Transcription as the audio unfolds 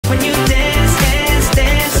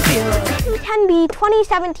AMB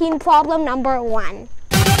 2017 problem number 1.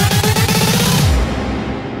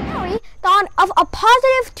 Mary thought of a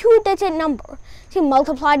positive 2-digit number. She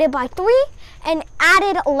multiplied it by 3 and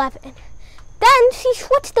added 11. Then she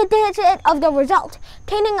switched the digit of the result,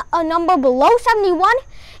 obtaining a number below 71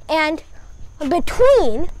 and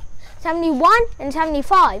between 71 and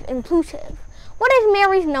 75 inclusive. What is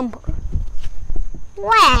Mary's number?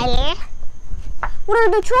 Well, what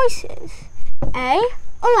are the choices? A,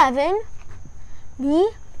 11, B,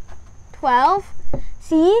 12,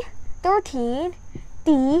 C, 13,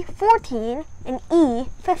 D, 14, and E,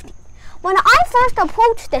 15. When I first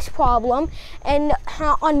approached this problem and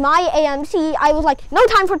on my AMC, I was like, no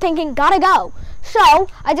time for thinking, gotta go. So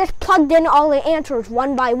I just plugged in all the answers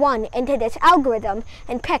one by one into this algorithm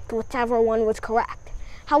and picked whichever one was correct.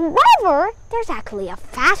 However, there's actually a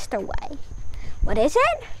faster way. What is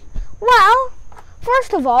it? Well,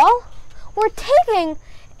 first of all, we're taking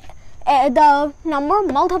the number,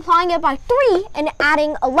 multiplying it by 3, and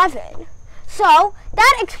adding 11. So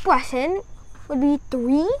that expression would be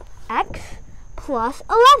 3x plus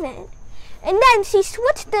 11. And then she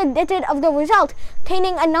switched the digit of the result,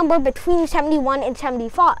 obtaining a number between 71 and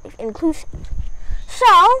 75, inclusive.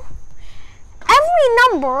 So every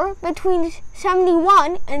number between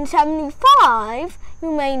 71 and 75,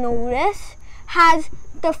 you may notice, has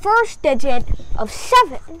the first digit of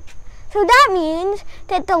 7. So that means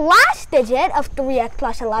that the last digit of 3x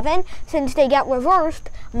plus 11, since they get reversed,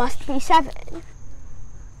 must be 7.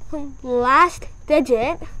 Last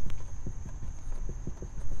digit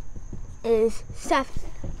is 7.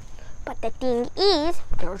 But the thing is,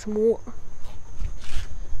 there's more.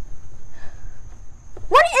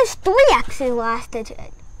 What is 3x's last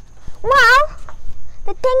digit? Well,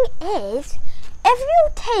 the thing is, if you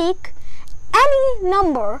take any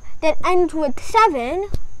number that ends with 7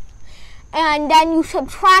 and then you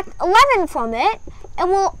subtract 11 from it, it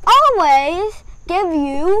will always give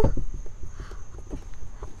you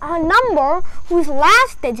a number whose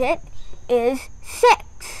last digit is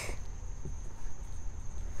 6.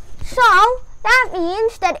 So that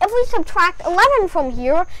means that if we subtract 11 from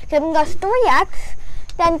here, giving us 3x,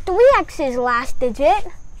 then 3x's last digit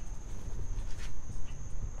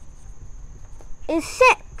is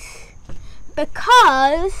 6.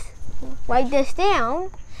 Because, write this down,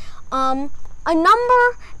 a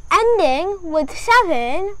number ending with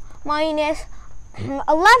 7 minus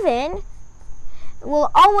 11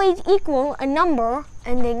 will always equal a number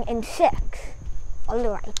ending in 6.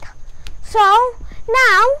 Alright. So,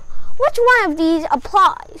 now, which one of these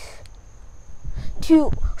applies to,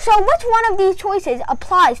 which one of these choices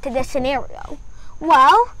applies to this scenario?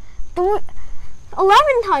 Well, 11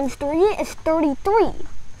 times 3 is 33.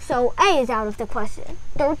 So A is out of the question.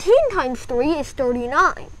 13 times 3 is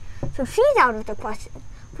 39. So C is out of the question.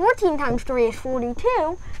 14 times 3 is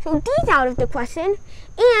 42. So D is out of the question.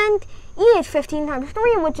 And E is 15 times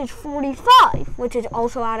 3, which is 45, which is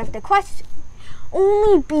also out of the question.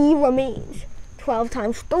 Only B remains. 12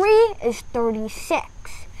 times 3 is 36.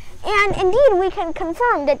 And indeed, we can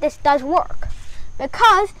confirm that this does work.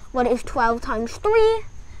 Because what is 12 times 3?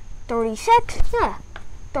 36. Yeah.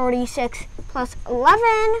 36 plus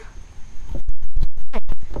 11.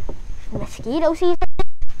 Mosquito season.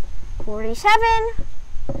 47.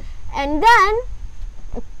 And then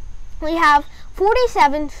we have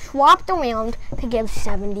 47 swapped around to give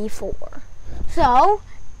 74. So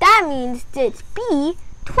that means that B,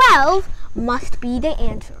 12, must be the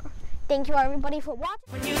answer. Thank you everybody for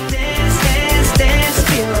watching.